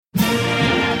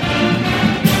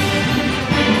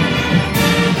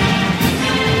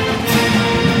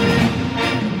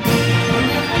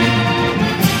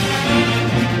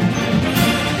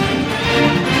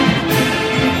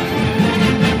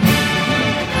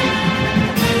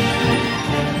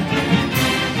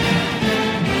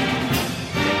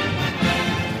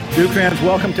Duke fans,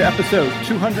 welcome to episode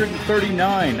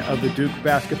 239 of the Duke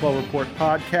Basketball Report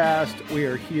podcast. We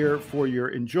are here for your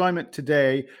enjoyment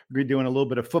today. We're doing a little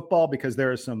bit of football because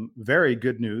there is some very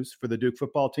good news for the Duke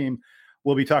football team.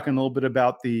 We'll be talking a little bit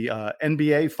about the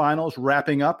NBA Finals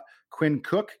wrapping up. Quinn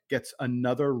Cook gets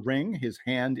another ring. His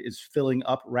hand is filling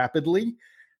up rapidly.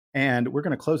 And we're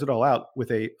going to close it all out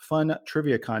with a fun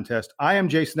trivia contest. I am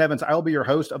Jason Evans. I will be your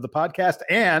host of the podcast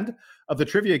and of the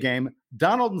trivia game.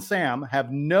 Donald and Sam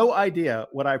have no idea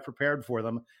what I've prepared for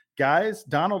them. Guys,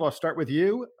 Donald, I'll start with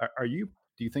you. Do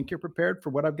you think you're prepared for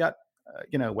what I've got,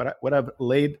 what I've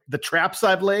laid, the traps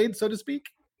I've laid, so to speak?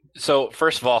 So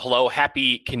first of all, hello,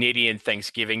 happy Canadian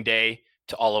Thanksgiving Day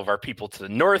to all of our people to the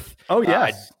north. Oh,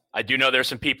 yes. I do know there's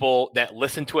some people that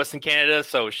listen to us in Canada,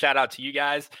 so shout out to you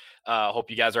guys. Hope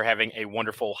you guys are having a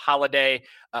wonderful holiday.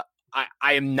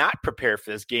 I am not prepared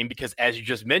for this game because, as you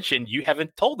just mentioned, you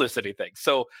haven't told us anything.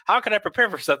 So how can I prepare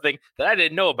for something that I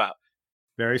didn't know about?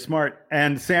 Very smart.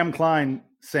 And Sam Klein,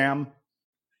 Sam,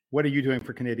 what are you doing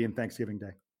for Canadian Thanksgiving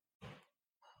Day?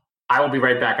 I will be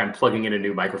right back. I'm plugging in a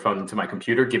new microphone into my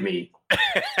computer. Give me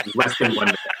less than 1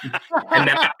 minute. And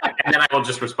then I will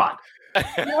just respond.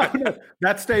 No,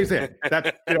 that stays in.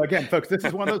 That's, again, folks, this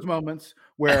is one of those moments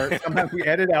where sometimes we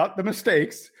edit out the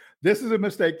mistakes. This is a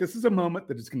mistake. This is a moment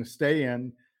that is going to stay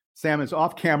in. Sam is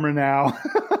off camera now.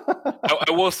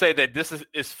 I will say that this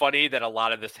is funny that a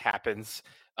lot of this happens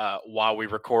while we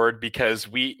record because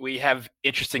we have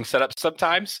interesting setups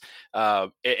sometimes.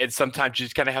 And sometimes you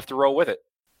just kind of have to roll with it.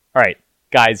 All right,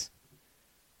 guys,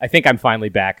 I think I'm finally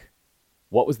back.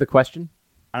 What was the question?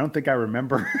 I don't think I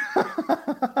remember.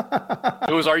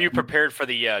 It was, are you prepared for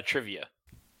the trivia?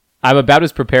 I'm about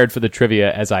as prepared for the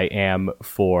trivia as I am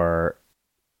for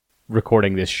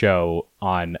recording this show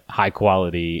on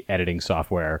high-quality editing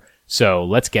software. So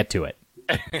let's get to it.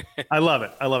 I love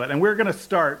it. And we're going to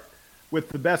start with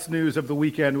the best news of the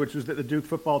weekend, which was that the Duke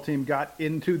football team got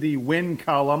into the win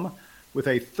column with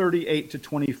a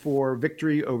 38-24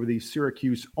 victory over the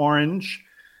Syracuse Orange.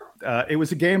 It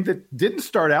was a game that didn't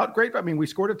start out great. I mean, we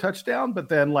scored a touchdown, but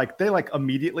then they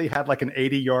immediately had an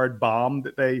 80-yard bomb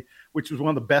which was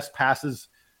one of the best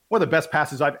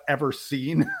passes I've ever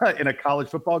seen in a college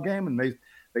football game. And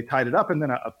they tied it up. And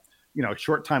then a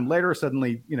short time later,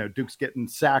 suddenly, Duke's getting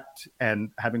sacked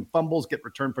and having fumbles get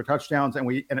returned for touchdowns. And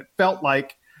it felt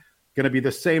like going to be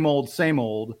the same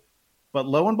old, but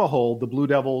lo and behold, the Blue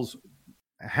Devils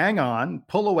hang on,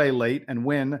 pull away late and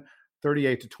win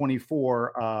 38-24,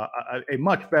 a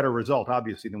much better result,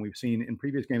 obviously, than we've seen in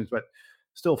previous games, but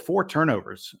still 4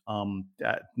 turnovers.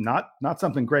 Not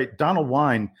something great. Donald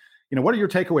Wine, what are your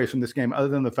takeaways from this game other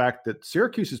than the fact that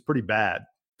Syracuse is pretty bad?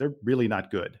 They're really not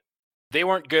good. They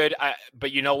weren't good,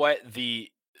 but you know what? They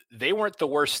weren't the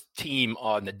worst team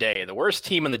on the day. The worst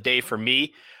team on the day for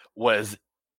me was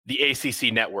the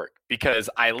ACC network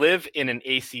because I live in an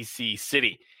ACC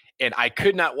city. And I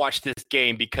could not watch this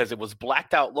game because it was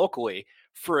blacked out locally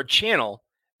for a channel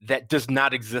that does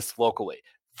not exist locally.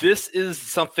 This is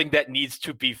something that needs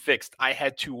to be fixed. I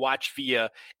had to watch via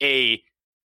a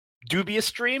dubious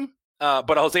stream,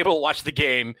 but I was able to watch the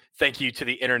game. Thank you to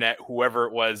the internet, whoever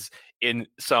it was in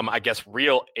some, I guess,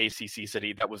 real ACC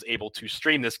city that was able to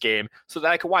stream this game so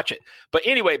that I could watch it. But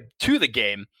anyway, to the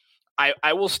game,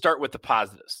 I will start with the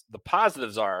positives. The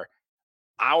positives are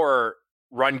our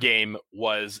run game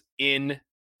was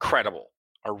incredible.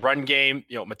 Our run game,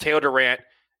 Mateo Durant,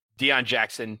 Deion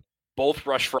Jackson, both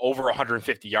rushed for over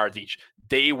 150 yards each.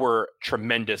 They were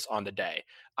tremendous on the day.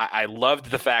 I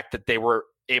loved the fact that they were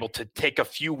able to take a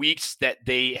few weeks that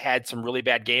they had some really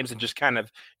bad games and just kind of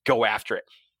go after it.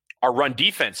 Our run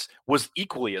defense was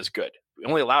equally as good. We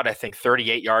only allowed, I think,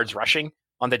 38 yards rushing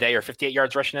on the day or 58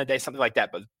 yards rushing a day, something like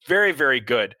that, but very, very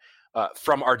good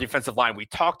from our defensive line. We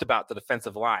talked about the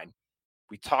defensive line.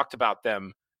 We talked about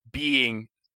them being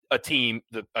a team,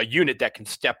 a unit that can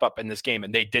step up in this game,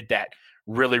 and they did that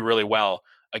really, really well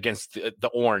against the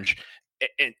Orange.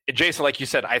 And Jason, like you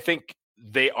said, I think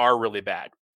they are really bad.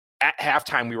 At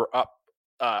halftime, we were up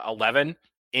 11,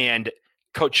 and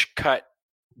Coach Cut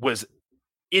was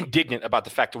indignant about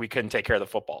the fact that we couldn't take care of the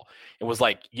football. It was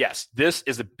like, yes, this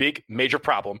is a big, major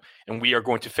problem, and we are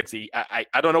going to fix it. I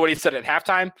don't know what he said at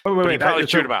halftime, but he probably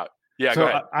chewed him out. Yeah, so go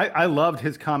ahead. I loved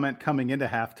his comment coming into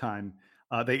halftime.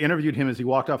 They interviewed him as he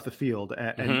walked off the field,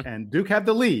 and Duke had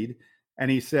the lead, and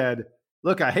he said,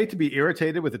 look, I hate to be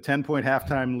irritated with a 10-point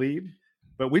halftime lead,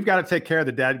 but we've got to take care of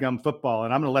the dadgum football,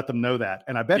 and I'm going to let them know that.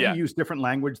 And I bet he used different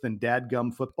language than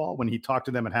dadgum football when he talked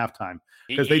to them at halftime,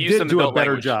 because they did do a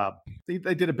better job. They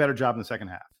did a better job in the second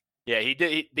half. Yeah, he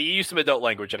did. They used some adult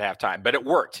language at halftime, but it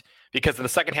worked because in the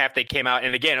second half they came out,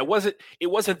 and again, it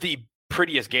wasn't the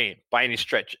prettiest game by any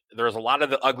stretch. There's a lot of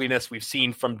the ugliness we've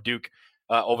seen from Duke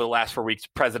over the last 4 weeks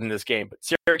present in this game, but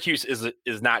Syracuse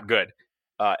is not good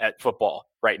at football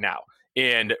right now.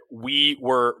 And we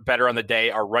were better on the day.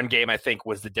 Our run game, I think,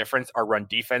 was the difference. Our run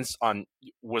defense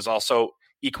was also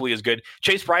equally as good.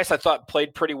 Chase Bryce, I thought,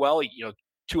 played pretty well.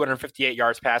 258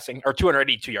 yards passing, or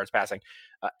 282 yards passing,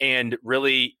 and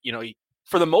really,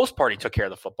 for the most part, he took care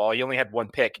of the football. He only had one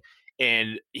pick,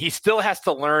 and he still has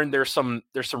to learn. There's some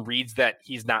reads that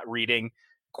he's not reading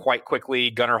quite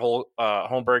quickly. Gunnar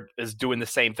Holmberg is doing the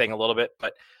same thing a little bit,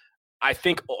 but I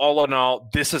think all in all,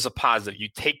 this is a positive. You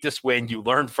take this win, you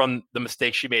learn from the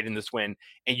mistakes you made in this win,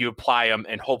 and you apply them,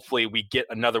 and hopefully we get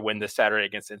another win this Saturday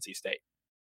against NC State.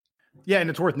 Yeah, and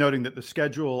it's worth noting that the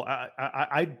schedule.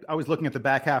 I was looking at the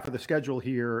back half of the schedule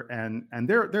here, and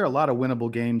there are a lot of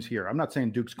winnable games here. I'm not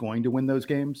saying Duke's going to win those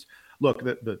games. Look,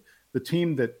 the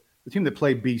team that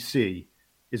played BC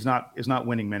is not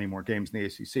winning many more games in the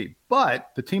ACC,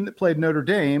 but the team that played Notre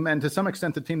Dame, and to some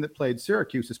extent the team that played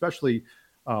Syracuse, especially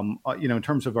in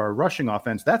terms of our rushing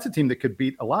offense, that's a team that could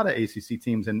beat a lot of ACC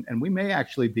teams, and we may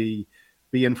actually be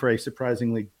in for a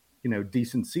surprisingly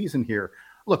decent season here.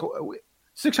 Look.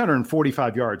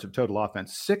 645 yards of total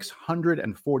offense.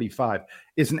 645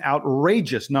 is an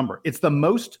outrageous number. It's the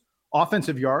most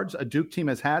offensive yards a Duke team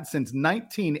has had since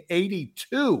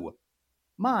 1982.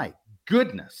 My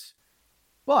goodness.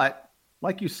 But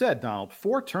like you said, Donald,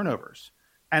 4 turnovers.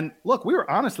 And look, we were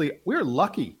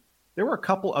lucky. There were a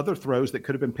couple other throws that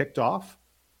could have been picked off.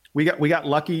 We got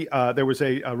lucky. There was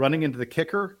a running into the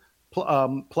kicker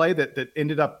play that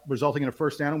ended up resulting in a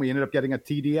first down, and we ended up getting a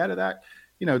TD out of that.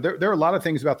 There are a lot of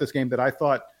things about this game that I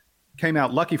thought came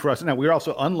out lucky for us. Now, we were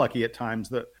also unlucky at times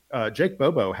that Jake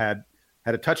Bobo had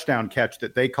a touchdown catch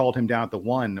that they called him down at the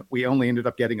 1. We only ended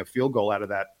up getting a field goal out of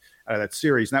that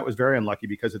series, and that was very unlucky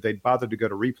because if they'd bothered to go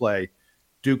to replay,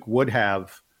 Duke would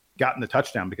have gotten the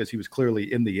touchdown because he was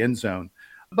clearly in the end zone.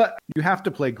 But you have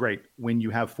to play great when you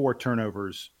have 4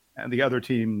 turnovers and the other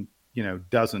team,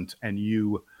 doesn't, and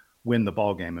you win the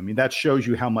ball game. I mean, that shows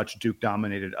you how much Duke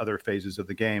dominated other phases of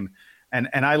the game.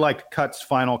 And I liked Cut's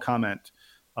final comment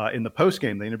in the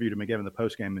postgame. They interviewed him again in the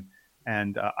postgame,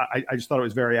 and I just thought it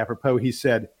was very apropos. He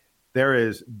said, there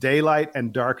is daylight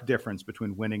and dark difference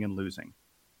between winning and losing.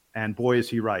 And boy, is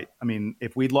he right. I mean,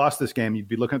 if we'd lost this game, you'd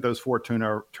be looking at those 4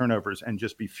 turnovers and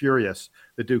just be furious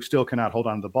that Duke still cannot hold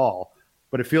on to the ball.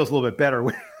 But it feels a little bit better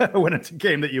when it's a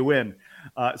game that you win.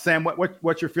 Sam,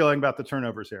 what's your feeling about the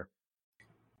turnovers here?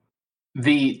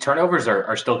 The turnovers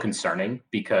are still concerning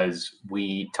because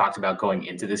we talked about going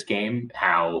into this game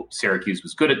how Syracuse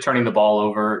was good at turning the ball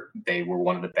over. They were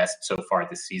one of the best so far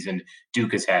this season.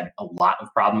 Duke has had a lot of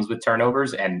problems with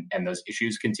turnovers, and those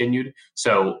issues continued.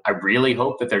 So I really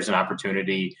hope that there's an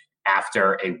opportunity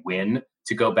after a win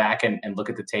to go back and look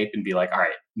at the tape and be like, all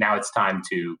right, now it's time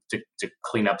to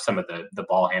clean up some of the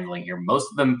ball handling here. Most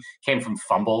of them came from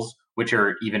fumbles, which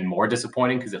are even more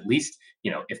disappointing because at least,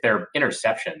 if they're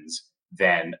interceptions,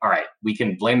 then all right, we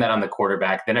can blame that on the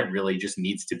quarterback. Then it really just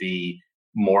needs to be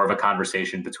more of a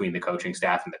conversation between the coaching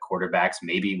staff and the quarterbacks,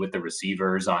 maybe with the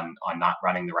receivers on not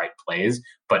running the right plays.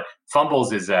 But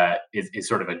fumbles is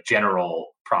sort of a general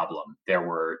problem. There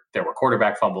were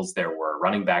quarterback fumbles, there were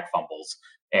running back fumbles,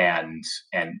 and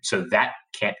so that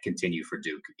can't continue for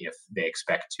Duke if they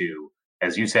expect to,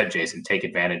 as you said, Jason, take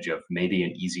advantage of maybe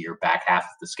an easier back half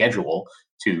of the schedule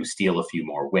to steal a few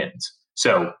more wins.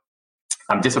 So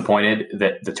I'm disappointed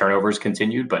that the turnovers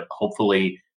continued, but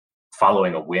hopefully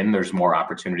following a win, there's more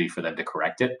opportunity for them to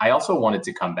correct it. I also wanted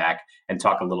to come back and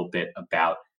talk a little bit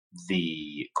about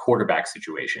the quarterback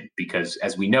situation, because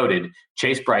as we noted,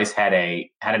 Chase Bryce had a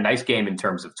nice game in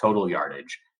terms of total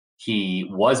yardage. He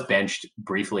was benched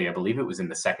briefly, I believe it was in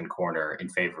the second quarter in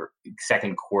favor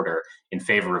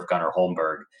of Gunnar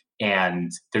Holmberg.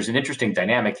 And there's an interesting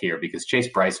dynamic here because Chase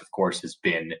Bryce, of course, has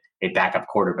been a backup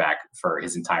quarterback for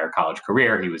his entire college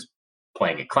career. He was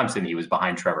playing at Clemson. He was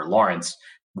behind Trevor Lawrence,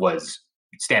 was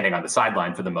standing on the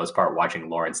sideline for the most part, watching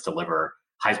Lawrence deliver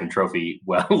Heisman Trophy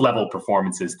level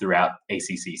performances throughout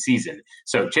ACC season.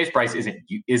 So Chase Bryce is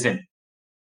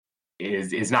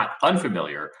not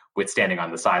unfamiliar with standing on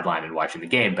the sideline and watching the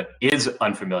game, but is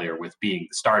unfamiliar with being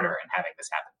the starter and having this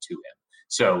happen to him.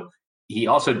 So he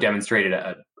also demonstrated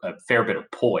a fair bit of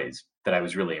poise that I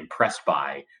was really impressed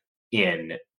by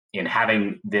in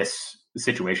having this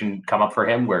situation come up for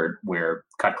him where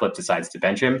Cutcliffe decides to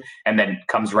bench him and then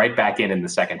comes right back in the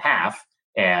second half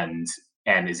and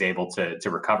is able to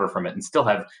recover from it and still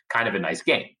have kind of a nice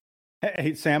game.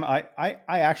 Hey, Sam, I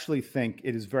actually think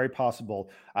it is very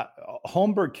possible.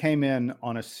 Holmberg came in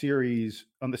on the series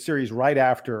right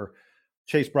after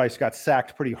Chase Bryce got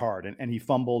sacked pretty hard, and he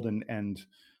fumbled, and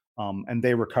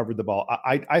they recovered the ball.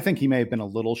 I think he may have been a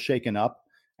little shaken up,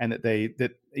 and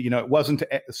that it wasn't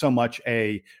so much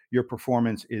your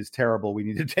performance is terrible, we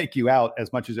need to take you out,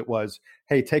 as much as it was,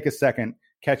 hey, take a second,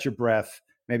 catch your breath,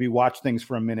 maybe watch things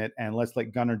for a minute, and let's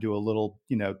let Gunnar do a little,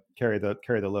 carry the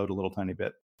load a little tiny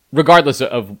bit. Regardless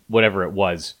of whatever it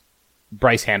was,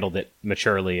 Bryce handled it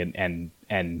maturely, and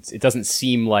it doesn't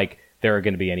seem like there are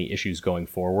going to be any issues going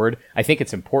forward. I think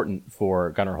it's important for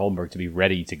Gunnar Holmberg to be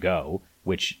ready to go,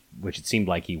 which it seemed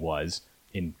like he was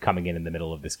in coming in the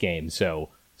middle of this game. So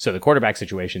the quarterback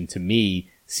situation to me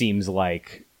seems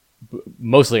like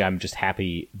mostly I'm just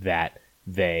happy that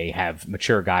they have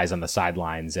mature guys on the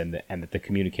sidelines and that the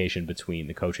communication between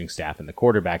the coaching staff and the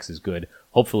quarterbacks is good.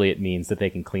 Hopefully it means that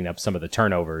they can clean up some of the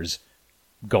turnovers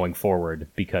going forward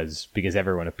because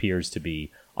everyone appears to be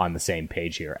on the same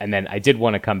page here. And then I did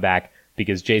want to come back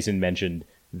because Jason mentioned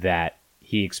that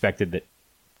he expected that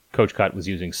Coach Cut was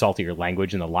using saltier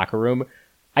language in the locker room.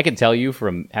 I can tell you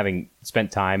from having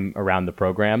spent time around the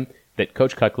program that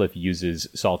Coach Cutcliffe uses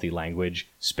salty language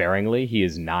sparingly. He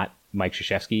is not Mike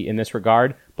Krzyzewski in this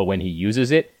regard, but when he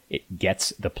uses it, it gets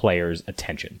the players'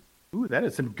 attention. Ooh, that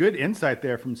is some good insight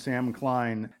there from Sam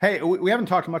Klein. Hey, we haven't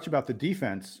talked much about the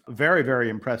defense. Very, very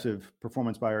impressive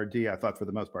performance by our D, I thought, for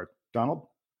the most part. Donald?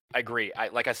 I agree.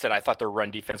 Like I said, I thought their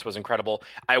run defense was incredible.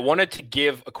 I wanted to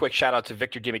give a quick shout out to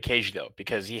Victor Dimukeje, though,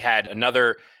 because he had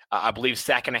another, I believe,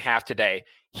 sack and a half today.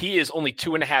 He is only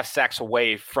 2.5 sacks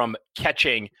away from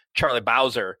catching Charlie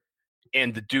Bowser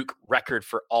and the Duke record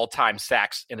for all-time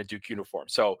sacks in a Duke uniform.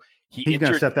 So he's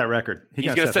going to set that record.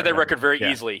 He's going to set that record very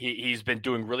easily. He's been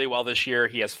doing really well this year.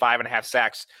 He has 5.5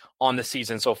 sacks on the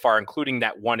season so far, including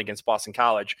that one against Boston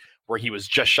College, where he was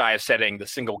just shy of setting the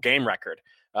single game record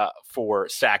for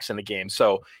sacks in the game.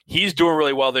 So he's doing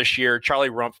really well this year. Charlie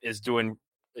Rumpf is doing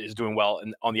well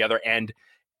on the other end.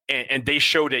 And they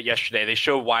showed it yesterday. They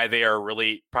showed why they are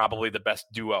really probably the best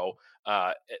duo,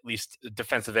 at least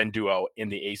defensive end duo in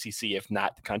the ACC, if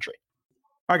not the country.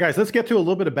 All right, guys, let's get to a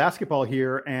little bit of basketball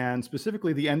here, and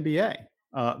specifically the NBA.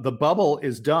 The bubble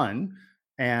is done,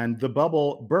 and the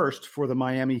bubble burst for the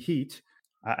Miami Heat,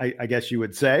 I guess you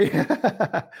would say,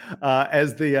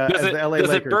 as the LA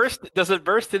Lakers. Does it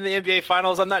burst in the NBA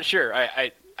Finals? I'm not sure.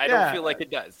 I don't feel like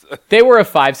it does. They were a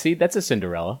 5 seed. That's a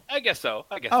Cinderella. I guess so.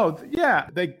 Yeah.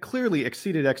 They clearly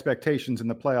exceeded expectations in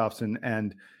the playoffs,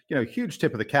 and huge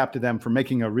tip of the cap to them for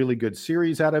making a really good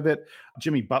series out of it.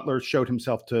 Jimmy Butler showed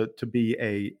himself to be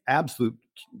a absolute,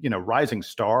 rising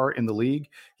star in the league.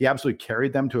 He absolutely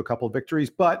carried them to a couple of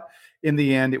victories, but in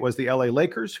the end, it was the LA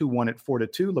Lakers who won it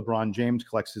 4-2. LeBron James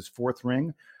collects his 4th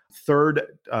ring. Third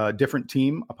different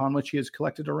team upon which he has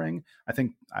collected a ring. I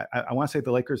think I want to say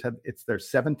the Lakers it's their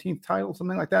 17th title,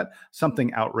 something like that,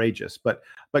 something outrageous. But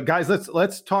guys,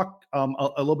 let's talk a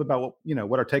little bit about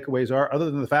what our takeaways are, other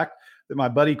than the fact that my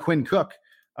buddy Quinn Cook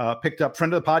picked up,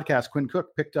 friend of the podcast, Quinn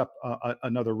Cook picked up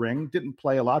another ring. Didn't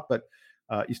play a lot, but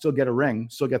you still get a ring,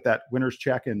 still get that winner's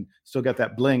check, and still get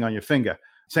that bling on your finger.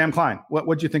 Sam Klein,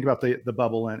 what do you think about the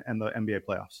bubble and the NBA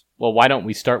playoffs? Well, why don't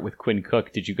we start with Quinn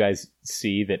Cook? Did you guys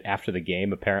see that after the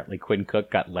game, apparently Quinn Cook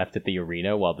got left at the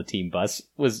arena while the team bus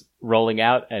was rolling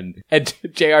out, and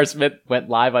J.R. Smith went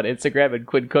live on Instagram, and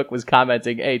Quinn Cook was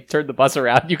commenting, "Hey, turn the bus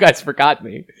around. You guys forgot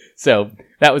me." So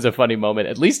that was a funny moment.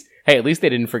 At least they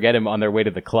didn't forget him on their way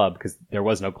to the club, because there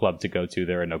was no club to go to.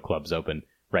 There are no clubs open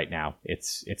right now.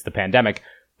 It's the pandemic.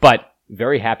 But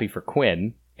very happy for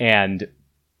Quinn. And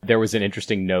there was an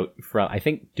interesting note from, I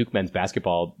think Duke men's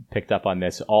basketball picked up on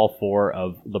this. All 4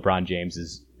 of LeBron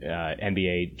James's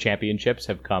NBA championships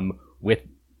have come with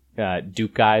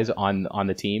Duke guys on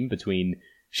the team, between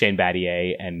Shane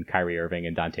Battier and Kyrie Irving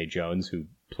and Dante Jones, who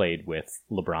played with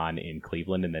LeBron in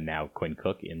Cleveland, and then now Quinn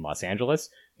Cook in Los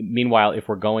Angeles. Meanwhile, if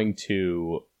we're going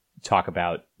to talk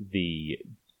about the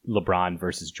LeBron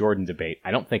versus Jordan debate,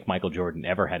 I don't think Michael Jordan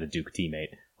ever had a Duke teammate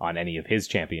on any of his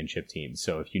championship teams.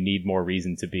 So if you need more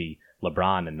reason to be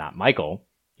LeBron and not Michael,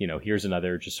 here's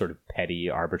another just sort of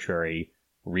petty, arbitrary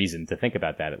reason to think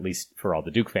about that, at least for all the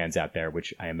Duke fans out there,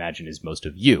 which I imagine is most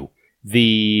of you.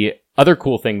 The other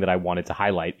cool thing that I wanted to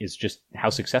highlight is just how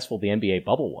successful the NBA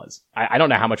bubble was. I don't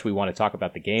know how much we want to talk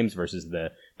about the games versus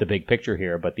the big picture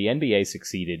here, but the NBA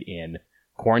succeeded in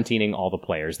quarantining all the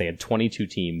players. They had 22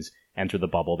 teams enter the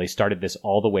bubble. They started this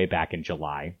all the way back in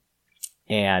July,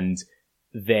 and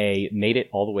they made it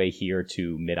all the way here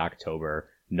to mid-October.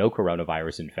 No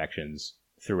coronavirus infections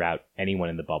throughout anyone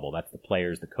in the bubble. That's the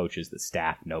players, the coaches, the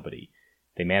staff, nobody.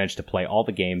 They managed to play all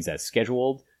the games as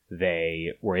scheduled.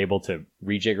 They were able to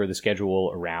rejigger the schedule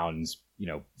around,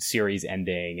 series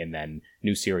ending and then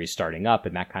new series starting up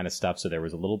and that kind of stuff. So there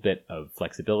was a little bit of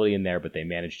flexibility in there, but they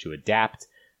managed to adapt.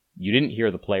 You didn't hear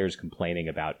the players complaining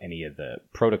about any of the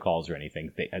protocols or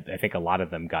anything. I think a lot of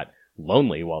them got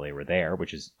lonely while they were there,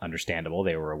 which is understandable.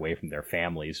 They were away from their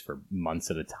families for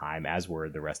months at a time, as were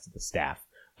the rest of the staff.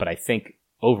 But I think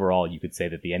overall, you could say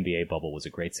that the NBA bubble was a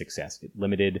great success. It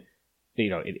limited,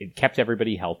 it kept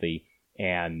everybody healthy,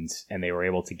 and they were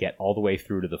able to get all the way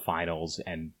through to the finals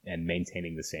and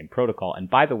maintaining the same protocol. And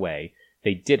by the way,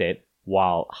 they did it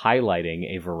while highlighting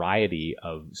a variety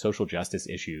of social justice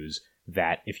issues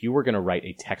that if you were going to write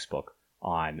a textbook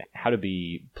on how to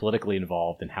be politically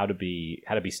involved and how to be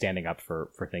standing up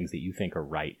for things that you think are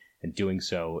right and doing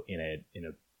so in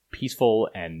a peaceful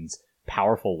and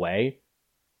powerful way,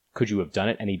 could you have done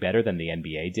it any better than the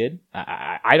NBA did?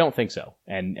 I don't think so.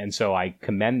 And so I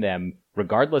commend them,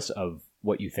 regardless of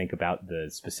what you think about the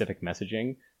specific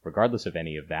messaging, regardless of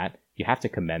any of that, you have to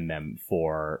commend them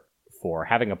for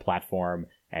having a platform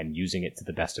and using it to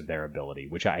the best of their ability,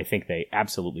 which I think they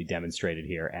absolutely demonstrated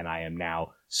here. And I am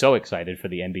now so excited for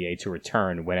the NBA to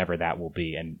return whenever that will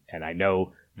be. And I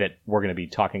know that we're going to be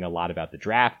talking a lot about the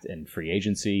draft and free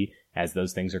agency as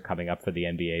those things are coming up for the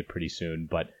NBA pretty soon.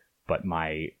 But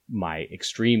my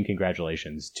extreme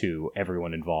congratulations to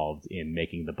everyone involved in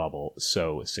making the bubble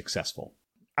so successful.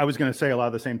 I was going to say a lot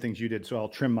of the same things you did, so I'll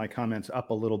trim my comments up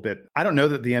a little bit. I don't know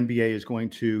that the NBA is going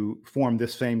to form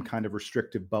this same kind of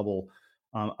restrictive bubble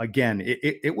again.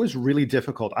 It was really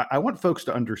difficult. I want folks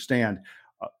to understand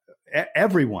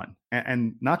everyone,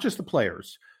 and not just the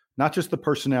players, not just the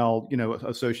personnel,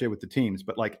 associated with the teams,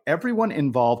 but like everyone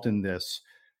involved in this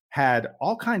had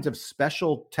all kinds of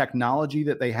special technology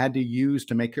that they had to use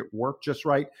to make it work just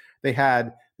right. They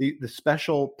had the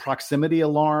special proximity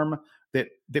alarm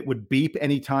that would beep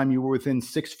anytime you were within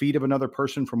 6 feet of another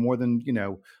person for more than,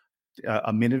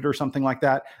 a minute or something like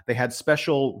that. They had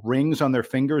special rings on their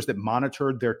fingers that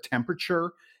monitored their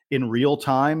temperature in real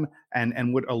time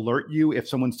and would alert you if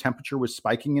someone's temperature was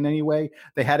spiking in any way.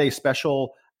 They had a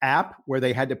special app where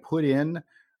they had to put in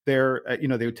their,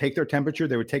 they would take their temperature,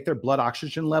 they would take their blood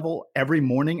oxygen level every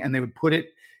morning, and they would put it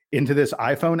into this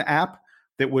iPhone app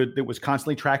that was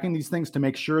constantly tracking these things to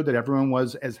make sure that everyone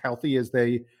was as healthy as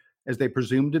they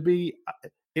presumed to be.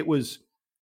 It was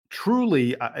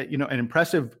truly, an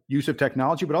impressive use of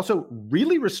technology, but also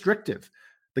really restrictive.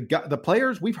 The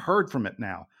players, we've heard from it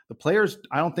now. The players,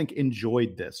 I don't think,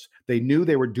 enjoyed this. They knew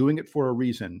they were doing it for a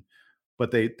reason,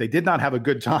 but they did not have a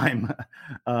good time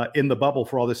in the bubble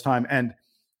for all this time. And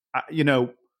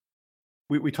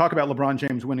we talk about LeBron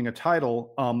James winning a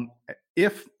title.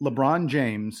 If LeBron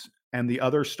James and the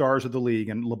other stars of the league,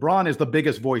 and LeBron is the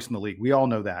biggest voice in the league, we all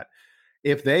know that.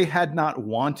 If they had not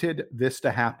wanted this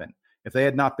to happen, if they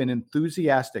had not been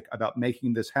enthusiastic about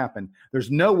making this happen, there's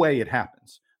no way it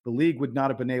happens. The league would not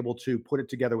have been able to put it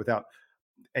together without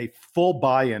a full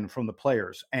buy-in from the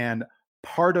players. And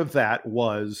part of that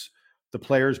was the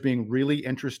players being really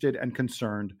interested and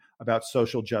concerned about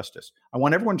social justice. I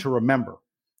want everyone to remember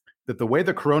that the way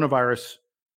the coronavirus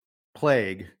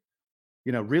plague,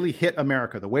 really hit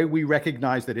America, the way we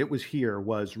recognized that it was here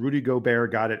was Rudy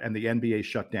Gobert got it and the NBA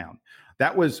shut down.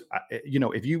 That was,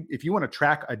 if you want to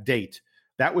track a date,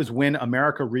 that was when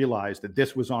America realized that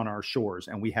this was on our shores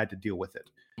and we had to deal with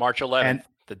it. March 11th, And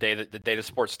the day the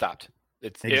sports stopped.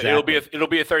 Exactly. It'll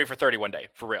be a 30 for 30 one day,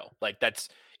 for real. Like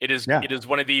it is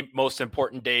one of the most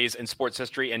important days in sports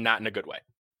history, and not in a good way.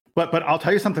 But I'll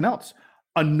tell you something else.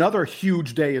 Another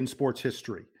huge day in sports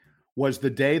history was the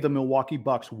day the Milwaukee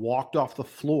Bucks walked off the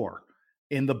floor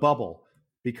in the bubble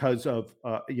because of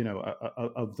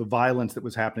of the violence that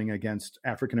was happening against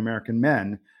African American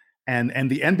men, and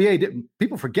the NBA didn't.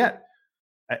 People forget.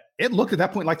 It looked at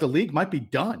that point like the league might be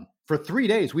done. For 3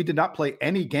 days, we did not play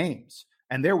any games,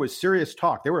 and there was serious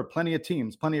talk. There were plenty of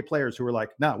teams, plenty of players who were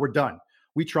like, "No, we're done.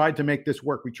 We tried to make this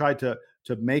work. We tried to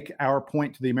make our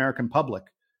point to the American public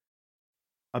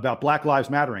about Black Lives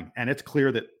Mattering, and it's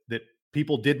clear that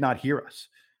people did not hear us.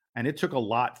 And it took a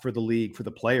lot for the league, for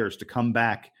the players to come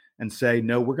back and say,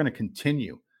 no, we're going to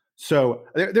continue." So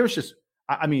there's just,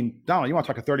 Donald, you want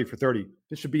to talk a 30 for 30.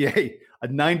 This should be a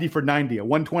 90 for 90, a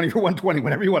 120 for 120,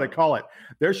 whatever you want to call it.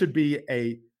 There should be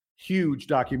a huge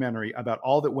documentary about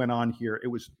all that went on here. It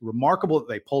was remarkable that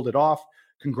they pulled it off.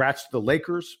 Congrats to the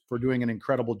Lakers for doing an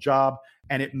incredible job.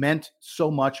 And it meant so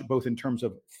much, both in terms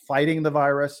of fighting the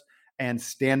virus and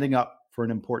standing up for an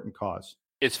important cause.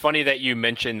 It's funny that you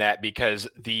mentioned that, because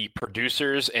the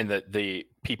producers and the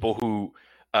people who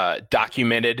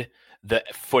documented the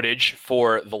footage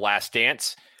for The Last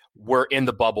Dance were in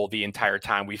the bubble the entire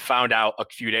time. We found out a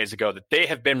few days ago that they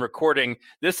have been recording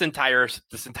this entire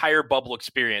bubble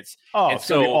experience. Oh, and it's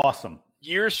going to be awesome.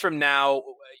 Years from now,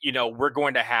 we're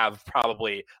going to have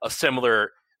probably a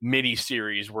similar mini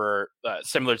series where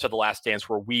similar to The Last Dance,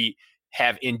 where we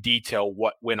have in detail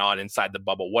what went on inside the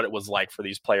bubble, what it was like for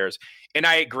these players. And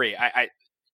I agree.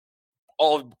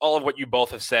 All of what you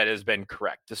both have said has been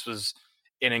correct. This was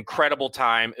an incredible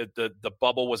time. The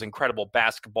bubble was incredible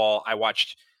basketball. I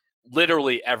watched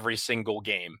literally every single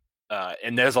game,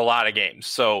 and there's a lot of games.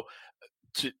 So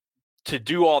to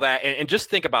do all that, and just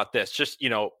think about this,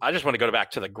 I just want to go back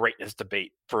to the greatness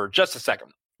debate for just a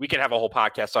second. We could have a whole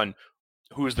podcast on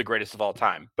who is the greatest of all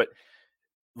time, but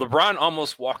LeBron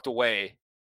almost walked away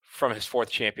from his 4th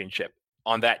championship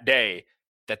on that day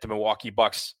that the Milwaukee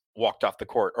Bucks walked off the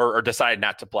court or decided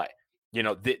not to play.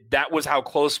 That was how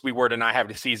close we were to not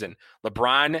having a season.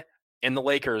 LeBron and the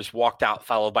Lakers walked out,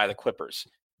 followed by the Clippers.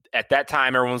 At that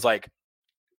time, everyone was like,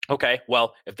 okay,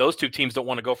 well, if those two teams don't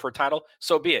want to go for a title,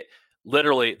 so be it.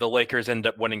 Literally, the Lakers ended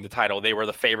up winning the title. They were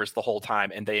the favorites the whole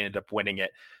time, and they ended up winning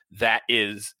it.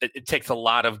 It takes a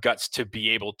lot of guts to be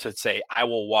able to say, I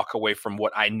will walk away from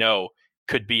what I know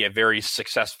could be a very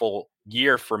successful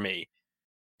year for me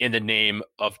in the name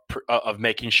of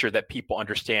making sure that people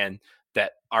understand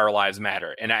that our lives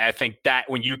matter. And I think that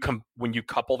when you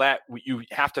couple that, you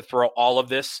have to throw all of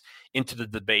this into the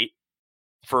debate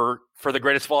for the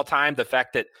greatest of all time. The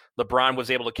fact that LeBron was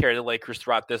able to carry the Lakers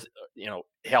throughout this,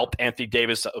 helped Anthony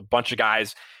Davis, a bunch of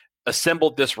guys,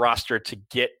 assembled this roster to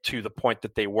get to the point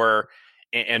that they were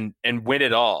and win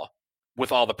it all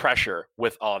with all the pressure,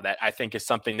 with all of that, I think is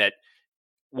something that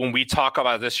when we talk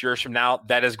about this years from now,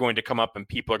 that is going to come up and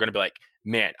people are going to be like,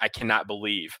 man, I cannot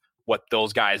believe what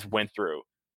those guys went through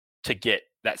to get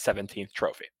that 17th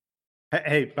trophy.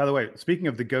 Hey, by the way, speaking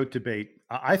of the GOAT debate,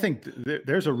 I think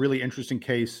there's a really interesting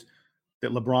case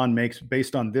that LeBron makes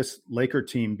based on this Laker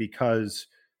team because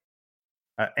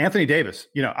Anthony Davis,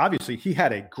 obviously he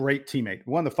had a great teammate,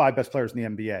 one of the 5 best players in the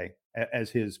NBA as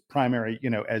his primary,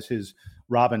 as his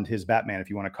Robin, his Batman, if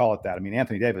you want to call it that. I mean,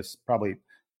 Anthony Davis, probably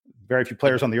very few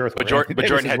players on the earth. But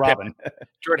Jordan had Pippen.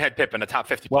 Jordan had Pippen, a top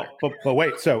 50 player. Well, but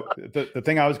wait. So the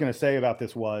thing I was going to say about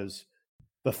this was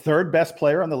the 3rd best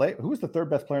player on the Lakers. Who was the 3rd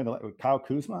best player on the Lakers? Kyle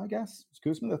Kuzma, I guess. Was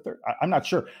Kuzma the 3rd? I'm not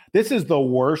sure. This is the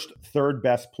worst 3rd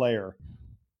best player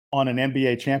on an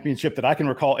NBA championship that I can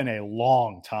recall in a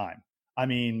long time. I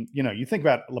mean, you think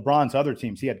about LeBron's other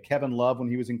teams. He had Kevin Love when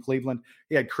he was in Cleveland.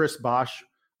 He had Chris Bosh.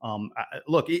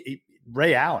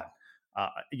 Ray Allen,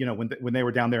 when they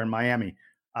were down there in Miami.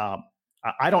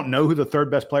 I don't know who the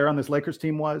 3rd best player on this Lakers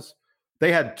team was.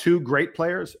 They had 2 great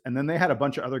players, and then they had a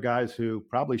bunch of other guys who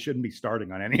probably shouldn't be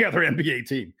starting on any other NBA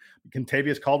team.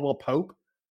 Kentavious Caldwell-Pope.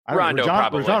 Rondo,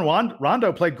 probably.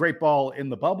 Rondo played great ball in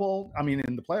the bubble. I mean,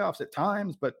 in the playoffs at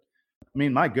times. But, I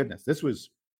mean, my goodness, this was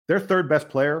their 3rd best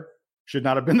player. Should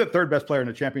not have been the 3rd best player in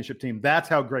a championship team. That's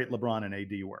how great LeBron and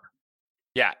AD were.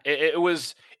 Yeah, it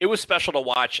was special to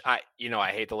watch. I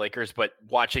hate the Lakers, but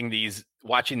watching these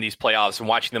playoffs and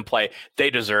watching them play, they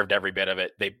deserved every bit of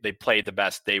it. They played the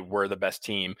best. They were the best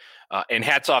team. And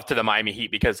hats off to the Miami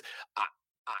Heat because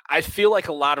I feel like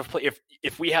a lot of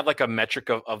if we have like a metric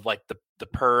of like the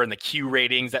per and the Q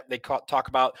ratings that they talk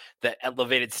about, that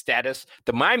elevated status,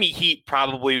 the Miami Heat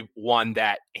probably won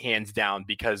that hands down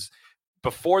because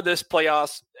before this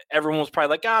playoffs, everyone was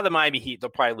probably like, the Miami Heat, they'll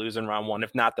probably lose in round 1.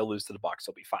 If not, they'll lose to the Bucks.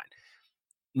 They'll be fine.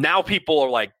 Now people are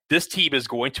like, this team is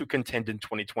going to contend in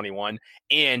 2021.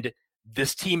 And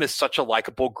this team is such a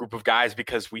likable group of guys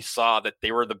because we saw that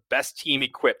they were the best team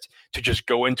equipped to just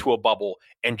go into a bubble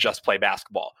and just play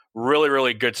basketball. Really,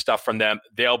 really good stuff from them.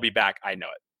 They'll be back. I know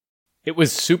it. It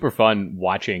was super fun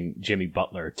watching Jimmy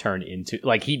Butler turn into,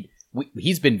 like,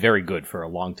 he's been very good for a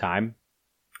long time.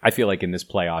 I feel like in this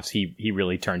playoffs, he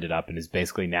really turned it up and is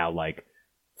basically now like,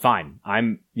 fine,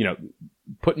 I'm,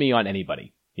 put me on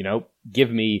anybody, give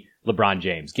me LeBron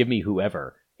James, give me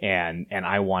whoever. And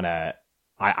I want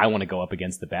to go up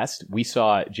against the best. We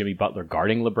saw Jimmy Butler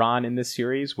guarding LeBron in this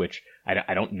series, which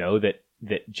I don't know that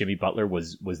Jimmy Butler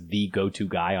was the go-to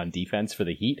guy on defense for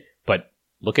the Heat, but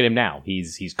look at him now.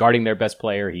 He's guarding their best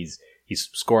player. He's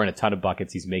scoring a ton of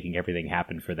buckets. He's making everything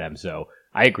happen for them. So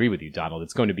I agree with you, Donald.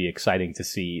 It's going to be exciting to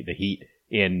see the Heat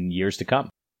in years to come.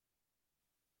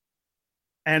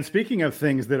 And speaking of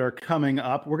things that are coming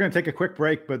up, we're going to take a quick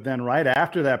break, but then right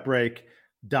after that break,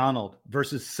 Donald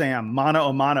versus Sam, mano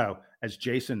a mano, as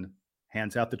Jason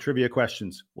hands out the trivia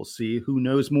questions. We'll see who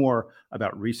knows more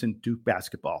about recent Duke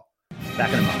basketball.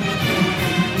 Back in a moment.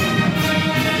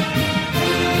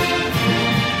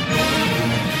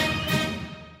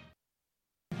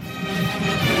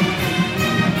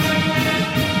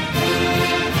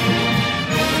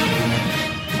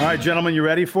 right, gentlemen, you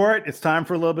ready for it? It's time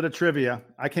for a little bit of trivia.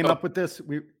 I came up with this.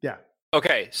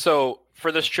 Okay, so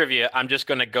for this trivia, I'm just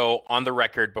going to go on the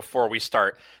record before we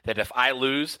start that if I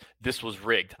lose, this was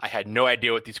rigged. I had no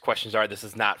idea what these questions are. This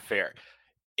is not fair.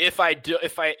 If I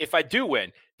do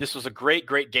win, this was a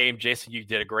great game. Jason, you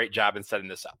did a great job in setting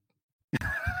this up.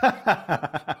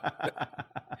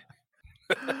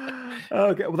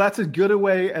 Okay, well, that's as good a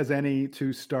way as any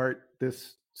to start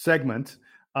this segment.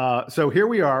 So here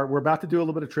we are. We're about to do a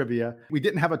little bit of trivia. We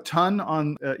didn't have a ton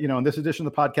on, in this edition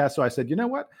of the podcast. So I said, you know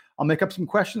what? I'll make up some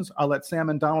questions. I'll let Sam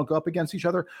and Donald go up against each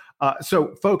other.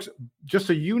 So folks, just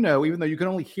so you know, even though you can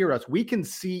only hear us, we can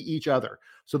see each other.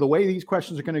 So the way these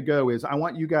questions are going to go is I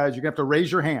want you guys, you're going to have to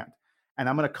raise your hand. And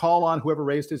I'm going to call on whoever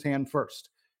raised his hand first.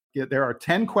 There are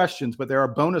 10 questions, but there are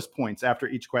bonus points after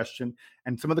each question.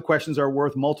 And some of the questions are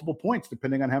worth multiple points,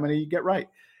 depending on how many you get right.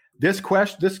 This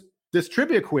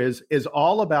trivia quiz is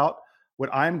all about what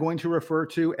I'm going to refer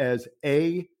to as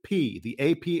AP, the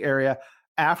AP area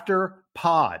after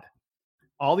pod.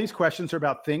 All these questions are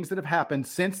about things that have happened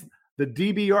since the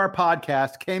DBR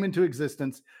podcast came into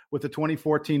existence with the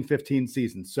 2014-15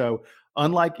 season. So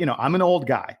unlike, I'm an old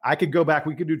guy. I could go back.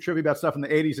 We could do trivia about stuff in the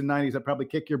 80s and 90s. I'd probably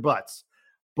kick your butts.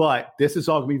 But this is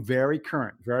all going to be very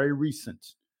current, very recent.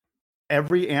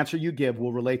 Every answer you give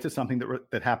will relate to something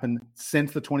that happened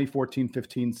since the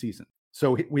 2014-15 season.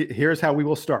 So here's how we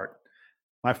will start.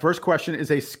 My first question is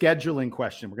a scheduling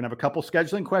question. We're going to have a couple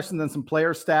scheduling questions, then some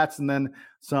player stats, and then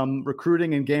some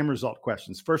recruiting and game result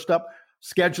questions. First up,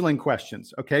 scheduling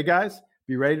questions. Okay, guys?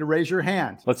 Be ready to raise your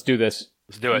hand. Let's do this.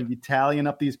 Let's do it. Be tallying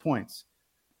up these points.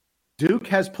 Duke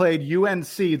has played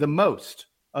UNC the most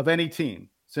of any team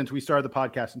since we started the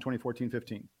podcast in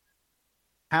 2014-15.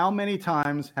 How many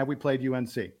times have we played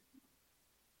UNC?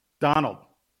 Donald.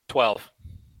 12.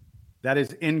 That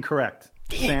is incorrect.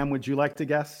 Sam, would you like to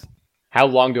guess? How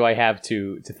long do I have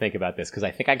to think about this? Because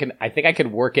I think I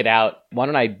can work it out. Why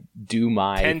don't I do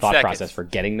my thought process for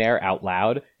getting there out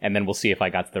loud, and then we'll see if I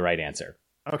got to the right answer.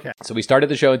 Okay. So we started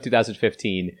the show in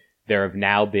 2015. There have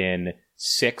now been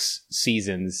 6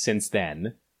 seasons since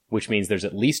then, which means there's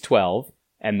at least 12,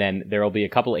 and then there will be a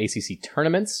couple ACC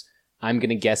tournaments. I'm going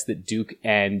to guess that Duke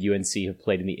and UNC have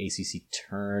played in the ACC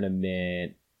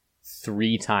tournament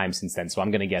 3 times since then. So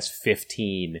I'm going to guess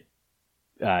 15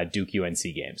 Duke-UNC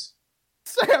games.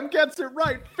 Sam gets it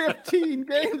right. 15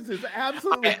 games is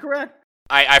absolutely correct.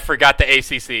 I forgot the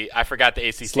ACC.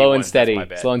 Slow and steady.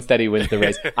 Slow and steady wins the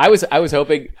race. I was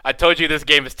hoping. I told you this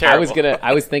game is terrible.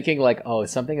 I was thinking like,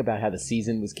 something about how the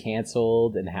season was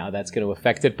canceled and how that's going to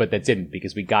affect it, but that didn't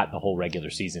because we got the whole regular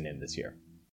season in this year.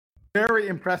 Very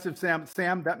impressive, Sam.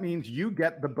 Sam, that means you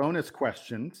get the bonus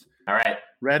questions. All right.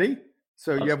 Ready?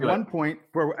 So you have 1 point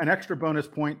for an extra bonus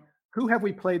point. Who have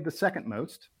we played the second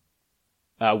most?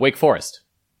 Wake Forest,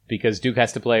 because Duke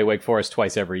has to play Wake Forest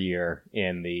twice every year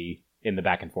in the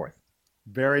back and forth.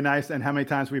 Very nice. And how many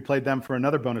times have we played them for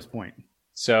another bonus point?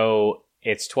 So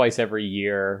it's twice every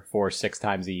year for 6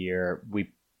 times a year. I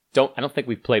don't think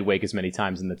we've played Wake as many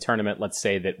times in the tournament. Let's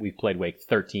say that we've played Wake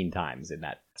 13 times in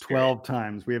that. 12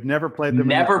 times. We have never played them.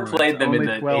 Never played them in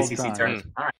the ACC times. tournament.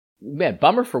 All right. Man,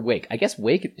 bummer for Wake. I guess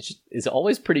Wake is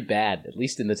always pretty bad, at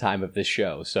least in the time of this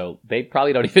show. So they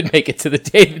probably don't even make it to the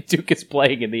day that Duke is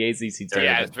playing in the ACC tournament.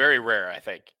 Yeah, it's very rare, I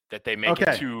think, that they make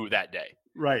it to that day.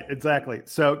 Right, exactly.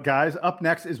 So, guys, up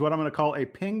next is what I'm going to call a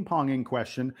ping-ponging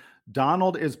question.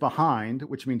 Donald is behind,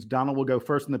 which means Donald will go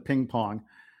first in the ping-pong.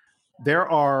 There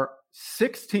are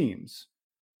 6 teams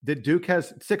that Duke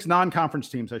has, 6 non-conference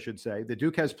teams, I should say, that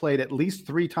Duke has played at least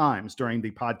 3 times during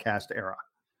the podcast era.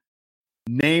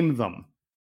 Name them.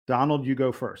 Donald, you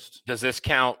go first. Does this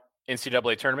count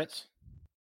NCAA tournaments?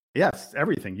 Yes,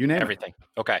 everything. You name everything.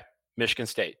 Okay. Michigan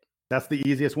State. That's the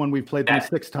easiest one. We've played them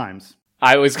 6 times.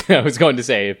 I was going to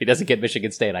say, if he doesn't get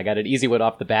Michigan State, I got an easy one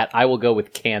off the bat. I will go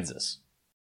with Kansas.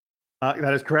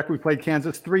 That is correct. We played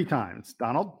Kansas 3 times.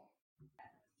 Donald?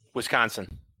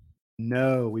 Wisconsin.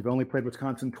 No, we've only played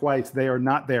Wisconsin twice. They are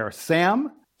not there.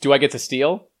 Sam? Do I get to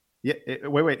steal? Yeah,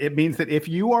 wait. It means that if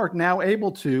you are now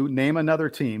able to name another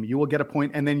team, you will get a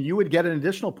point, and then you would get an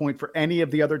additional point for any of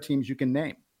the other teams you can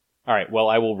name. All right. Well,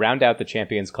 I will round out the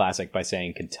Champions Classic by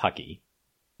saying Kentucky.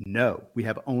 No, we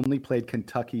have only played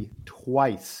Kentucky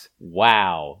twice.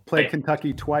 Wow. Played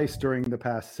Kentucky twice during the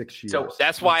past 6 years. So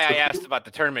that's why I asked about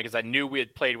the tournament, because I knew we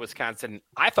had played Wisconsin.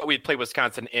 I thought we had played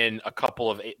Wisconsin in a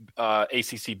couple of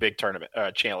ACC big tournament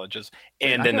challenges,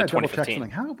 and then the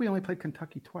 2015. How have we only played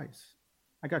Kentucky twice?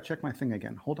 I got to check my thing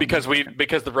again. Hold on. Because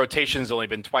the rotation's only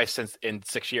been twice in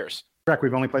 6 years. Correct.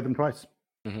 We've only played them twice.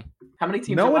 Mm-hmm. How many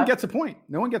teams? No one gets a point.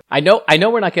 No one gets. I know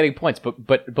we're not getting points,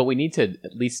 but we need to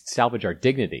at least salvage our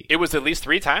dignity. It was at least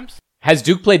 3 times. Has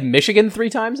Duke played Michigan 3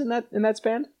 times in that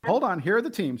span? Hold on. Here are the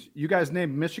teams. You guys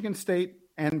named Michigan State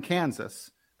and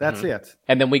Kansas. That's it.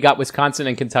 And then we got Wisconsin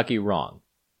and Kentucky wrong.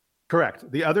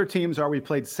 Correct. The other teams are we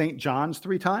played St. John's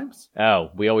 3 times. Oh,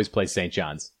 we always play St.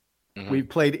 John's. We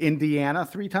played Indiana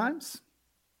 3 times.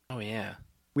 Oh, yeah.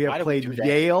 We Why have did we played do that?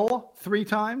 Yale 3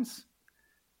 times.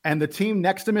 And the team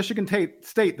next to Michigan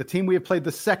State, the team we have played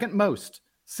the second most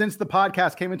since the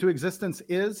podcast came into existence,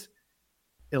 is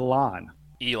Elon.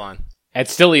 Elon.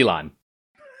 It's still Elon.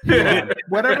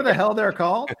 Whatever the hell they're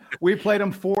called. We played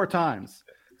them 4 times.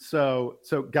 So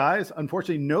guys,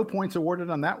 unfortunately, no points awarded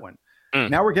on that one.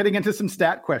 Now we're getting into some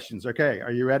stat questions. Okay,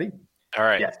 are you ready? All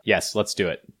right. Yes, let's do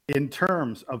it. In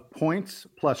terms of points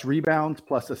plus rebounds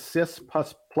plus assists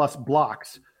plus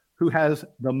blocks, who has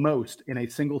the most in a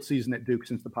single season at Duke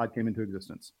since the pod came into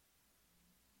existence?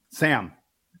 Sam.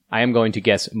 I am going to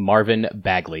guess Marvin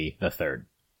Bagley III.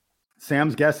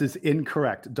 Sam's guess is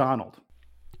incorrect. Donald.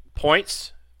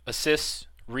 Points, assists,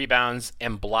 rebounds,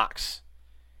 and blocks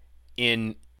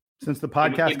in Since the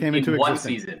podcast came into one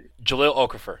existence. season. Jalil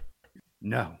Okafor.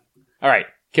 No. All right.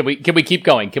 Can we keep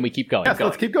going? Can we keep going? Yes,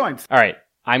 let's keep going. All right.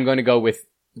 I'm going to go with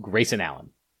Grayson Allen.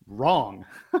 Wrong.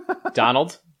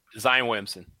 Donald? Zion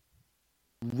Williamson.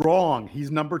 Wrong.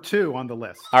 He's number 2 on the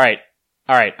list. All right.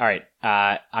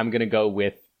 I'm going to go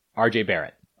with RJ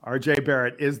Barrett. RJ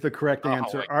Barrett is the correct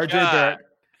answer. my God.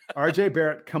 RJ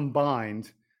Barrett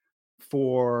combined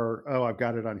for, I've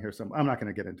got it on here. I'm not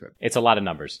going to get into it. It's a lot of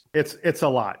numbers. It's a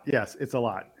lot. Yes, it's a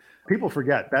lot. People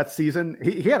forget that season.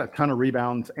 He had a ton of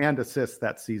rebounds and assists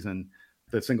that season,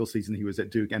 the single season he was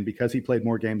at Duke. And because he played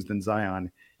more games than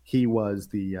Zion, he was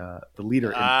the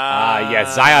leader.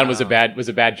 Yeah, Zion was a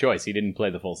bad choice. He didn't play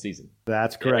the full season.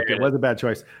 That's correct. It was a bad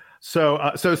choice.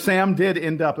 So Sam did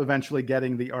end up eventually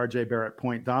getting the RJ Barrett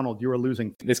point. Donald, you are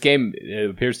losing. This game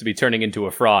appears to be turning into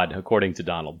a fraud, according to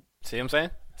Donald. See what I'm saying?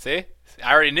 See?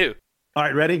 I already knew. All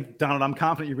right, ready? Donald, I'm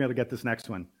confident you're going to get this next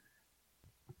one.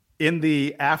 In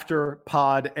the after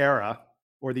pod era,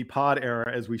 or the pod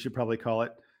era, as we should probably call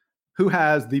it, who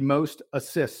has the most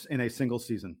assists in a single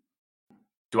season?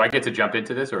 Do I get to jump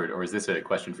into this, or is this a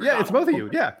question for? Yeah, Donald? it's both of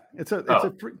you. Yeah, it's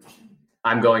a free...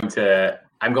 I'm going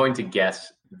to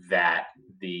guess that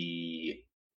the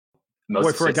most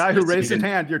Boy, for a guy who raised his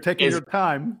hand, you're taking is- your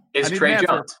time. is I need Trey an answer.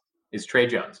 Jones. Is Trey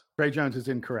Jones? Trey Jones is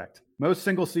incorrect. Most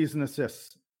single season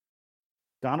assists.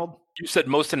 Donald? You said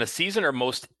most in a season or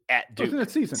most at Duke? Most in a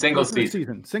season. Single Most in a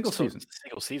season. Single So, season.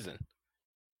 Single season.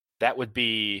 That would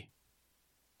be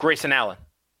Grayson Allen.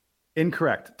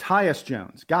 Incorrect. Tyus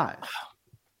Jones. Guys,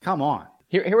 come on.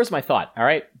 Here was my thought. All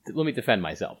right, let me defend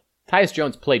myself. Tyus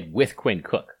Jones played with Quinn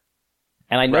Cook,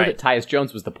 and I know Right. that Tyus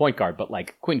Jones was the point guard, but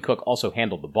like Quinn Cook also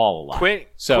handled the ball a lot.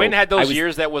 Quinn had those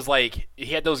years that was like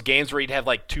he had those games where he'd have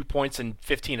like 2 points and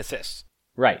 15 assists.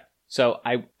 Right. So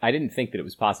I didn't think that it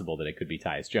was possible that it could be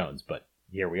Tyus Jones, but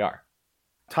here we are.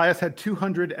 Tyus had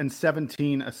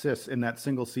 217 assists in that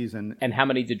single season. And how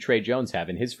many did Trey Jones have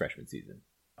in his freshman season?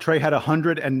 Trey had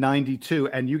 192,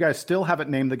 and you guys still haven't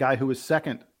named the guy who was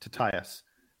second to Tyus.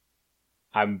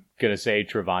 I'm going to say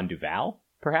Trevon Duval,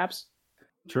 perhaps?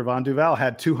 Trevon Duval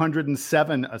had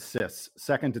 207 assists,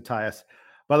 second to Tyus.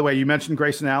 By the way, you mentioned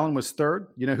Grayson Allen was third.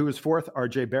 You know who was fourth?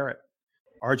 RJ Barrett.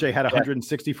 RJ had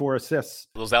 164 assists.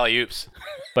 Those alley-oops.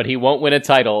 But he won't win a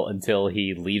title until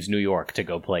he leaves New York to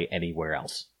go play anywhere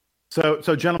else. So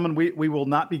gentlemen, we will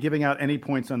not be giving out any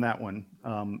points on that one.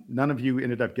 None of you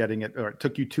ended up getting it, or it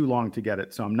took you too long to get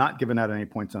it. So I'm not giving out any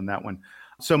points on that one.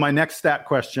 So my next stat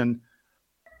question,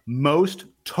 most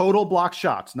total blocked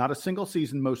shots, not a single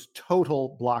season, most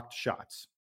total blocked shots.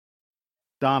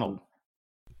 Donald.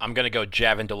 I'm going to go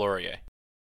Javin DeLaurier.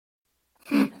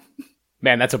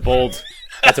 Man, that's a bold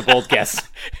guess.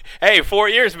 Hey, 4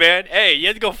 years, man. Hey, you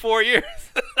had to go 4 years.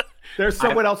 There's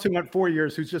someone else who went 4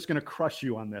 years who's just going to crush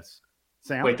you on this.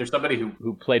 Sam? Wait, there's somebody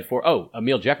Who played for,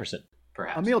 Emile Jefferson.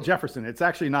 perhaps. Emile Jefferson. It's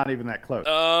actually not even that close.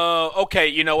 Oh, okay.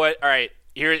 You know what? All right.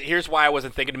 Here's why I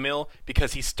wasn't thinking Emile,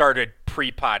 because he started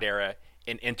pre-pod era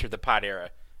and entered the pod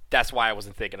era. That's why I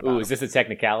wasn't thinking about Ooh, him. is this a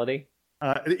technicality?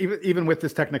 Even with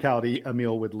this technicality,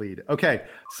 Emile would lead. Okay,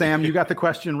 Sam, you got the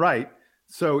question right.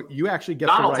 So you actually get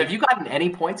Donald, the right. have you gotten any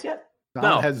points yet?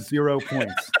 Donald No. has 0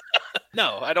 points.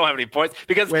 No, I don't have any points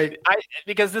because Wait.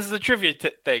 because this is a trivia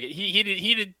thing. He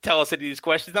didn't tell us any of these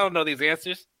questions. I don't know these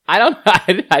answers.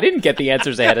 I didn't get the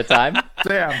answers ahead of time.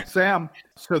 Sam.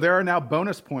 So there are now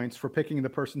bonus points for picking the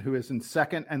person who is in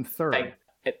second and third.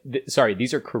 Sorry,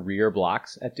 these are career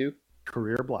blocks at Duke?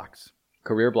 Career blocks.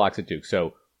 Career blocks at Duke.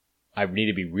 So I need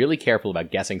to be really careful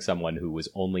about guessing someone who was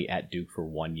only at Duke for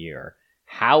 1 year.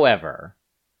 However,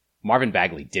 Marvin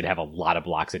Bagley did have a lot of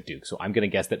blocks at Duke, so I'm going to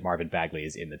guess that Marvin Bagley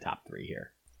is in the top 3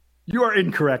 here. You are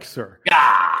incorrect, sir.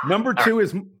 Ah! Number 2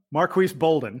 is Marquise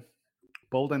Bolden.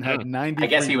 Bolden had 90. I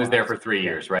guess he was there for 3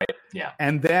 years, right? Yeah.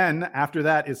 And then after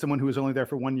that is someone who was only there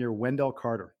for 1 year, Wendell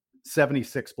Carter.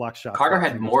 76 block shots. Carter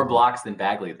had more blocks than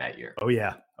Bagley that year. Oh,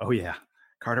 yeah.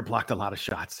 Carter blocked a lot of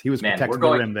shots. He was Man, protecting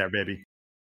the rim there, baby.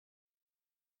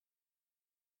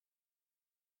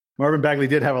 Marvin Bagley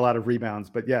did have a lot of rebounds,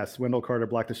 but yes, Wendell Carter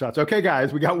blocked the shots. Okay,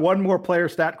 guys, we got one more player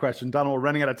stat question. Donald, we're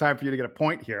running out of time for you to get a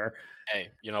point here. Hey,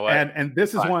 you know what? And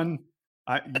this is one,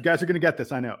 you guys are going to get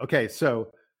this, I know. Okay,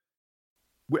 so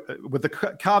with the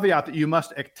caveat that you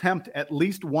must attempt at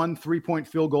least 1 3-point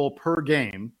field goal per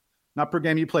game. Not per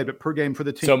game you played, but per game for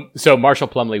the team. So Marshall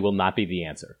Plumlee will not be the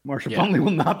answer. Plumlee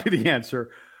will not be the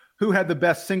answer. Who had the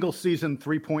best single season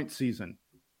 3-point season?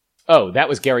 Oh, that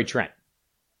was Gary Trent.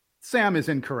 Sam is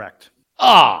incorrect.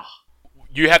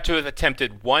 You have to have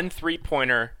attempted 1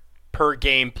 3-pointer per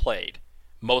game played,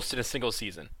 most in a single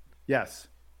season. Yes.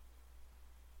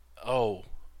 Oh,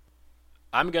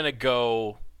 I'm going to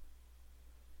go.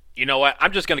 You know what?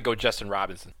 I'm just going to go Justin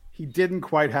Robinson. He didn't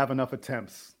quite have enough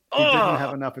attempts. He didn't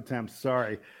have enough attempts.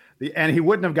 Sorry. And he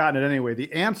wouldn't have gotten it anyway.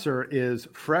 The answer is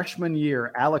freshman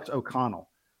year, Alex O'Connell,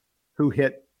 who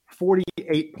hit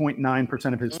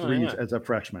 48.9% of his threes as a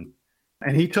freshman.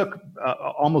 And he took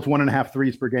almost 1.5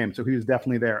 threes per game. So he was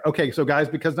definitely there. Okay. So guys,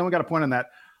 because no one got a point on that,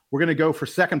 we're going to go for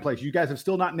second place. You guys have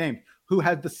still not named who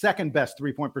had the second best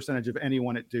 3-point percentage of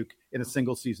anyone at Duke in a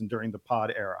single season during the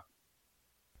pod era.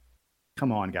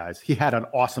 Come on, guys. He had an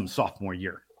awesome sophomore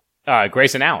year.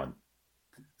 Grayson Allen.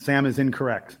 Sam is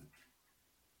incorrect.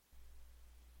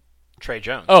 Trey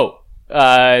Jones. Oh,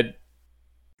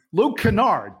 Luke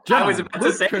Kennard. I was about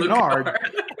to say Luke Kennard.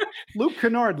 Luke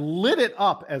Kennard lit it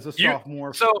up as a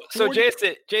sophomore. So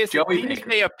Jason, Joey these Baker.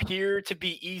 may appear to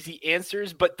be easy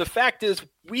answers, but the fact is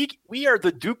we are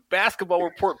the Duke Basketball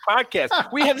Report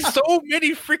podcast. We have so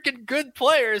many freaking good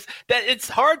players that it's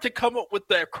hard to come up with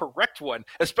the correct one,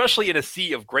 especially in a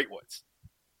sea of great ones.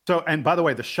 So, and by the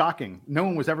way, no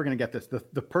one was ever going to get this.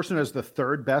 The person who has the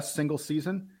third best single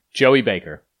season, Joey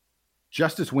Baker.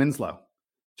 Justice Winslow.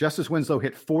 Justice Winslow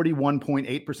hit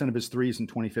 41.8% of his threes in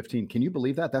 2015. Can you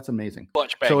believe that? That's amazing.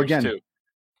 Clutch So bangers, too.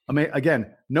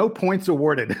 again, no points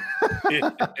awarded.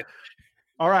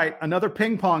 All right, another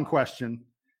ping pong question.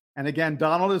 And again,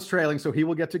 Donald is trailing, so he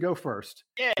will get to go first.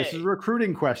 Yay. This is a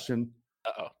recruiting question.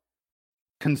 Uh-oh.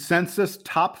 Consensus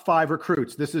top 5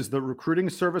 recruits. This is the Recruiting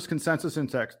Service Consensus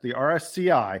Index. The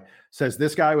RSCI says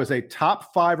this guy was a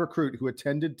top 5 recruit who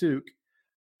attended Duke.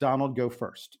 Donald, go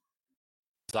first.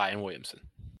 Zion Williamson.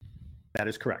 That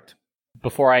is correct.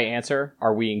 Before I answer,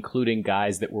 are we including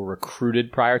guys that were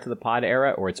recruited prior to the pod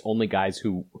era, or it's only guys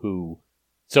who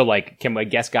so like, can I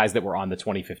guess guys that were on the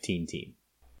 2015 team?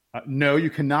 No, you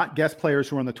cannot guess players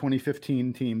who are on the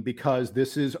 2015 team because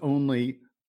this is only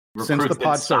since the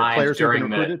pod started. Players who have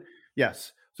been recruited.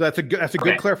 Yes. So that's a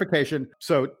good clarification.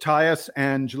 So Tyus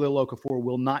and Jalil Okafor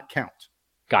will not count.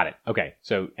 Got it. Okay.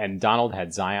 So, and Donald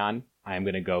had Zion. I am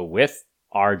going to go with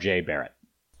RJ Barrett.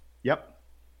 Yep.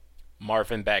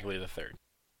 Marvin Bagley III.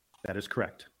 That is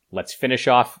correct. Let's finish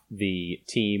off the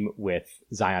team with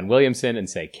Zion Williamson and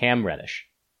say Cam Reddish.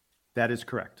 That is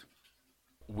correct.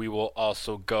 We will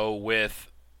also go with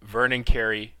Vernon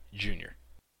Carey Jr.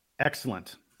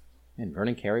 Excellent. And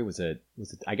Vernon Carey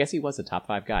I guess he was a top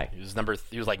 5 guy. He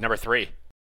was like number 3.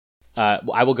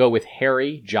 I will go with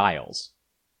Harry Giles.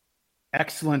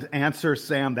 Excellent answer,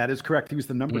 Sam. That is correct. He was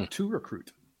the number 2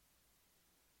 recruit.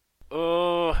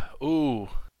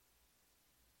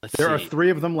 There are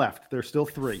 3 of them left. There's still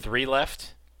 3. 3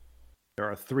 left? There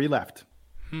are 3 left.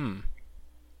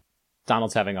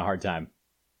 Donald's having a hard time.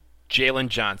 Jalen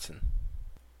Johnson.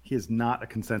 He is not a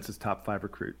consensus top 5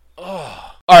 recruit.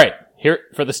 All right, here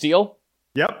for the steal.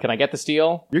 Yep. Can I get the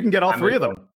steal? You can get all 3 of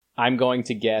them. I'm going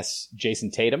to guess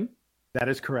Jason Tatum. That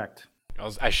is correct.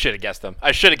 I should have guessed him.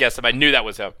 I knew that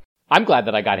was him. I'm glad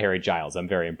that I got Harry Giles. I'm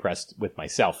very impressed with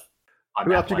myself.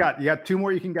 Who else you got? You got 2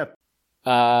 more you can get.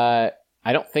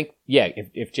 I don't think,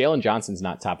 if Jalen Johnson's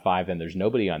not top 5, then there's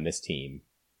nobody on this team.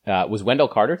 Was Wendell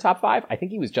Carter top 5? I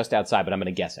think he was just outside, but I'm going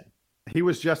to guess him. He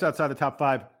was just outside the top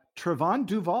 5. Trevon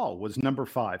Duval was number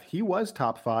 5. He was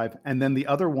top 5. And then the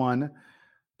other one,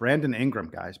 Brandon Ingram,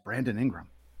 guys. Brandon Ingram.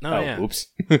 Oops.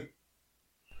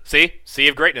 See? Sea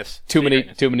of greatness. Too many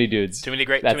dudes. Too many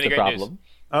great That's too many the great problem. News.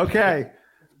 Okay.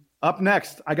 Up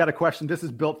next, I got a question. This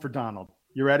is built for Donald.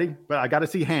 You ready? But I got to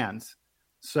see hands.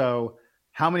 So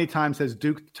How many times has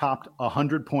Duke topped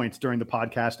 100 points during the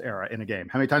podcast era in a game?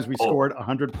 How many times we scored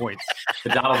 100 points?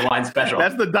 The Donald Wine special.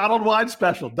 That's the Donald Wine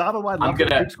special. Donald Wine.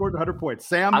 Duke scored 100 points.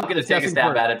 Sam, I'm going to take a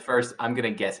stab at it first. I'm going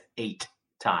to guess 8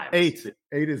 times. 8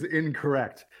 is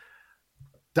incorrect.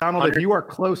 Donald, if you are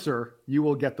closer, you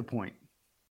will get the point.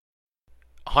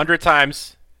 100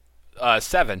 times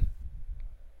 7.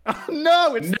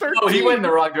 No, it's 13. No, he went in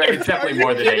the wrong direction. It's definitely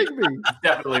more than 8. Me?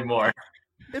 Definitely more.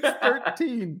 It's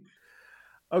 13.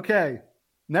 Okay.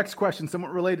 Next question,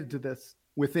 somewhat related to this.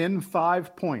 Within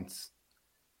 5 points,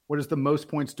 what is the most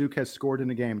points Duke has scored in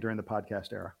a game during the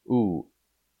podcast era? Ooh.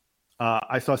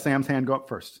 I saw Sam's hand go up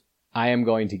first. I am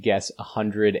going to guess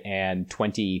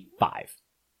 125.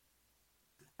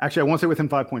 Actually, I won't say within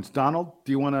 5 points. Donald,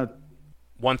 do you want to?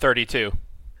 132.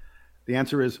 The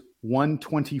answer is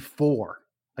 124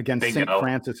 against St.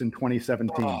 Francis in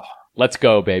 2017. Oh. Let's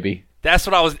go, baby. That's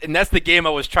the game I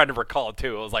was trying to recall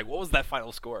too. I was like, what was that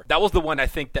final score? That was the one I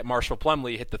think that Marshall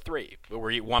Plumlee hit the 3,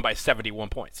 where he won by 71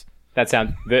 points. That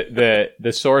sounds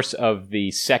the source of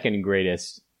the second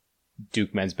greatest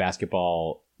Duke men's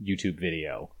basketball YouTube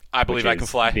video. I believe I can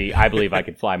fly. I believe I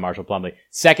can fly. Marshall Plumlee,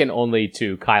 second only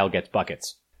to Kyle Gets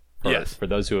Buckets. Yes, for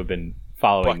those who have been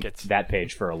following that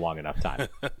page for a long enough time.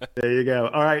 There you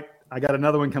go. All right. I got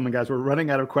another one coming, guys. We're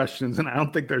running out of questions, and I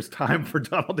don't think there's time for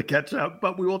Donald to catch up,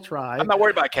 but we will try. I'm not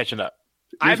worried about catching up.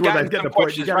 I've gotten some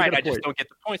questions right. I just don't get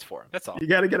the points for them. That's all. You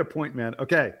got to get a point, man.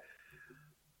 Okay.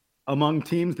 Among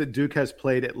teams that Duke has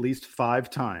played at least 5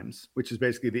 times, which is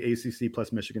basically the ACC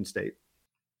plus Michigan State,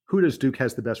 who does Duke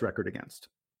has the best record against?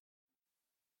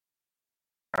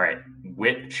 All right.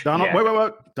 Which? Donald,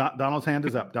 wait. Donald's hand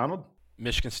is up. Donald?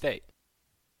 Michigan State.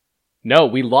 No,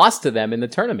 we lost to them in the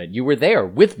tournament. You were there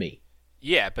with me.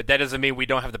 Yeah, but that doesn't mean we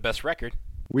don't have the best record.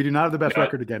 We do not have the best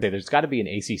record against. There's got to be an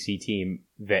ACC team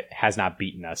that has not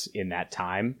beaten us in that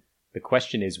time. The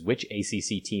question is, which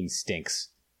ACC team stinks?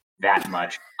 That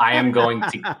much. I am going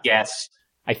to guess.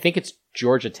 I think it's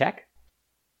Georgia Tech.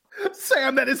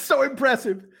 Sam, that is so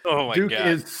impressive. Oh my Duke God.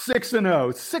 is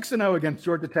 6-0. 6-0 against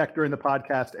Georgia Tech during the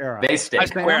podcast era. They stink. I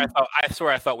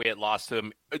swear I thought we had lost to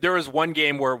them. There was one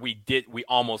game where we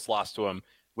almost lost to them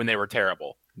when they were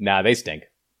terrible. Nah, they stink.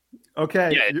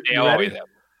 Okay. Yeah, they you always ready?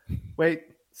 have. Wait,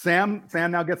 Sam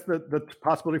now gets the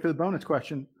possibility for the bonus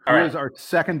question. All Who right. is our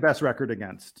second best record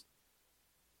against?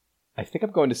 I think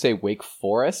I'm going to say Wake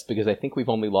Forest because I think we've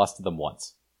only lost to them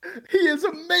once. He is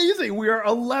amazing. We are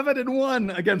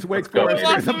 11-1 against Wake go, Forest.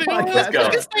 baby. during the Let's podcast. go.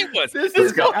 This Let's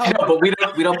is go. out- No, but we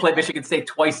don't play Michigan State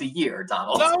twice a year,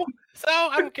 Donald. So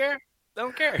I don't care. I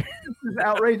don't care. This is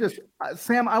outrageous.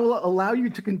 Sam, I will allow you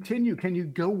to continue. Can you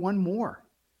go one more?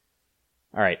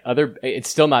 All right, it's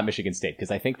still not Michigan State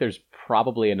because I think there's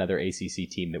probably another ACC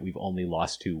team that we've only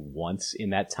lost to once in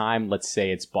that time. Let's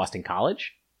say it's Boston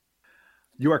College.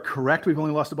 You are correct. We've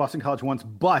only lost to Boston College once,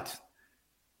 but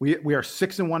we are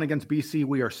 6-1 against BC.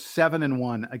 We are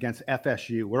 7-1 against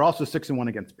FSU. We're also 6-1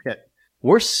 against Pitt.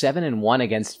 We're 7-1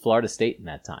 against Florida State in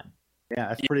that time. Yeah,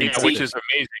 that's pretty Yeah, which is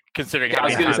amazing considering how I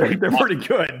was many gonna times say, They're pretty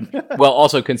good. Well,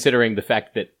 also considering the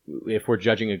fact that if we're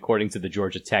judging according to the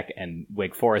Georgia Tech and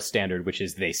Wake Forest standard, which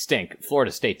is they stink,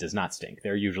 Florida State does not stink.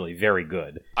 They're usually very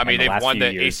good. I mean, And they've won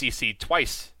the years, ACC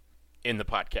twice in the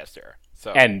podcast era.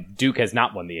 So and Duke has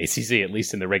not won the ACC, at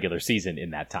least in the regular season in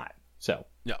that time. So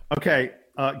no. Okay,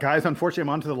 guys, unfortunately,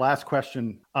 I'm on to the last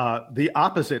question. The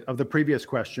opposite of the previous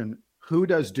question. Who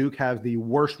does Duke have the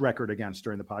worst record against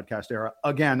during the podcast era?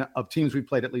 Again, of teams we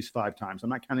played at least 5 times. I'm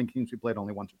not counting teams we played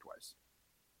only once or twice.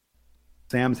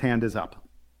 Sam's hand is up.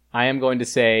 I am going to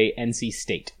say NC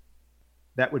State.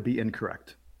 That would be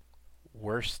incorrect.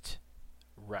 Worst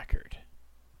record.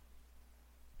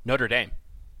 Notre Dame.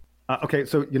 Okay,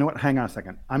 so you know what? Hang on a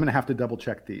second. I'm going to have to double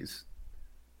check these.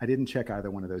 I didn't check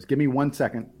either one of those. Give me 1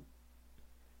 second.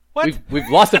 What? We've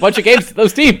lost a bunch of games to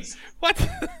those teams. What?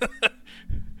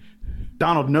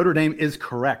 Donald, Notre Dame is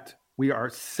correct. We are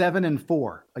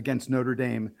 7-4 against Notre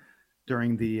Dame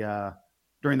during the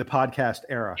podcast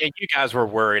era. Yeah, you guys were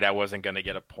worried I wasn't going to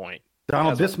get a point.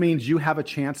 Donald, this means you have a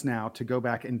chance now to go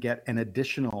back and get an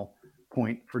additional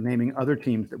point for naming other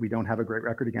teams that we don't have a great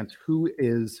record against. Who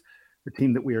is the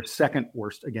team that we are second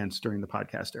worst against during the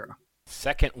podcast era?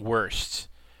 Second worst.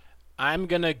 I'm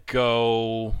going to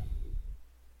go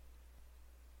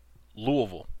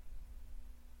Louisville.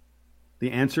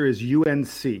 The answer is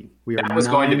UNC. We are That was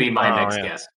going to be my next yeah.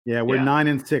 guess. Yeah, we're Yeah.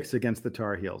 9-6 against the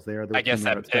Tar Heels. They are the I guess team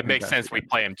that we're it second makes best sense. We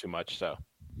against. play them too much, so.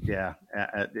 Yeah,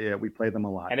 we play them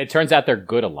a lot. And it turns out they're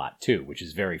good a lot, too, which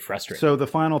is very frustrating. So the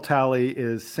final tally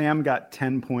is Sam got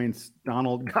 10 points.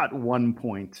 Donald got 1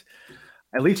 point.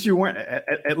 At least you weren't.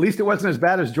 At least it wasn't as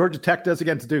bad as Georgia Tech does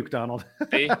against Duke, Donald.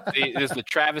 It's the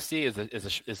travesty,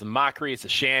 is a mockery, it's a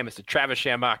sham, it's a Travis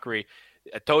sham mockery.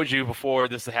 I told you before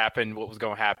this happened what was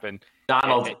going to happen.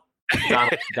 Donald,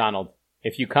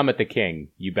 if you come at the king,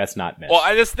 you best not miss.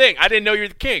 Well, this thing, I didn't know you're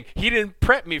the king. He didn't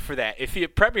prep me for that. If he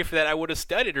had prepped me for that, I would have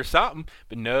studied or something.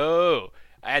 But no,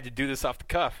 I had to do this off the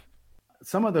cuff.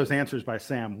 Some of those answers by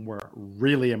Sam were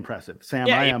really impressive. Sam,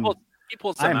 yeah, I am bowing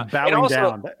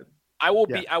down. I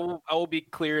will be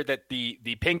clear that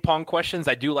the ping pong questions,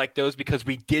 I do like those because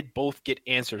we did both get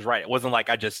answers right. It wasn't like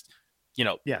I just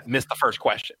missed the first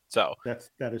question. So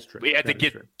that is true. We had to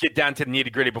get down to the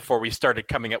nitty gritty before we started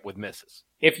coming up with misses.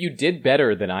 If you did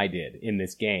better than I did in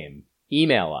this game,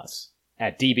 email us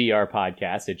at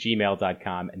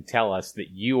dbrpodcast@gmail.com and tell us that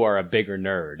you are a bigger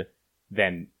nerd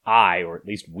than I, or at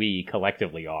least we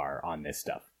collectively are on this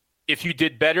stuff. If you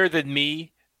did better than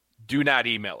me, do not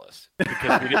email us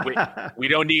because we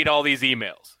don't need all these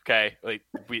emails. Okay. Like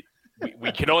we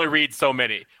can only read so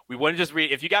many. We want to just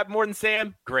read. If you got more than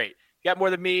Sam, great. You got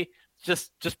more than me,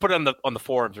 just put it on the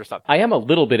forums or something. I am a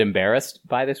little bit embarrassed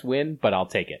by this win, but I'll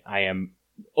take it. I am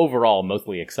overall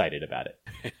mostly excited about it.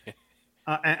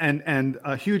 And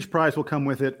a huge prize will come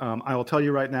with it. I will tell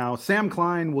you right now, Sam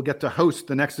Klein will get to host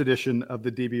the next edition of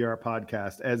the DBR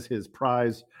podcast as his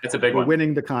prize. It's a big one. For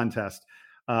winning the contest.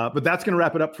 But that's going to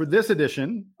wrap it up for this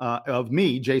edition of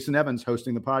me, Jason Evans,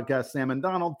 hosting the podcast. Sam and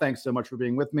Donald, thanks so much for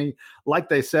being with me. Like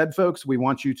they said, folks, we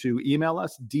want you to email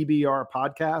us,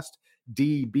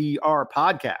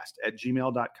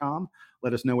 dbrpodcast@gmail.com.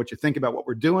 Let us know what you think about what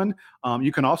we're doing.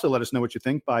 You can also let us know what you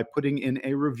think by putting in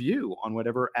a review on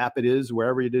whatever app it is,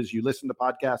 wherever it is you listen to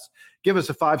podcasts. Give us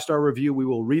a 5-star review. We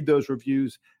will read those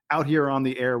reviews out here on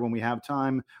the air when we have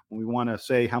time, when we want to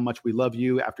say how much we love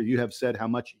you after you have said how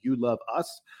much you love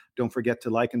us. Don't forget to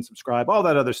like and subscribe, all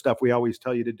that other stuff we always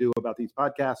tell you to do about these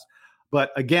podcasts.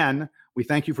 But again, we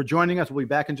thank you for joining us. We'll be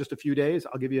back in just a few days.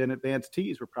 I'll give you an advance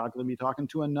tease. We're probably going to be talking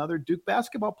to another Duke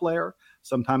basketball player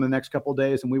sometime in the next couple of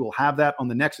days, and we will have that on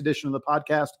the next edition of the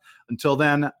podcast. Until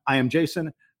then, I am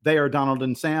Jason. They are Donald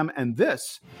and Sam, and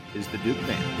this is the Duke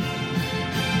Band.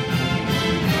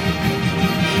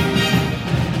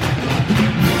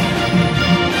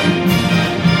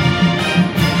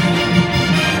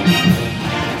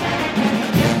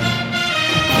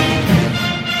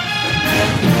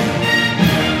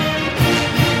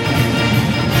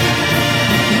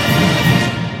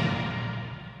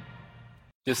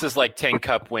 This is like Tin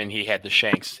Cup when he had the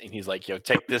shanks, and he's like, "Yo,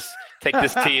 take this tea and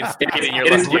stick it in your."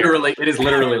 It is literally.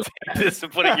 Take this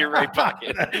and put it in your right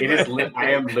pocket. It is. I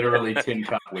am literally Tin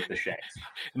Cup with the shanks.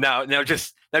 Now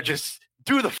just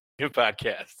do the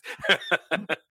podcast.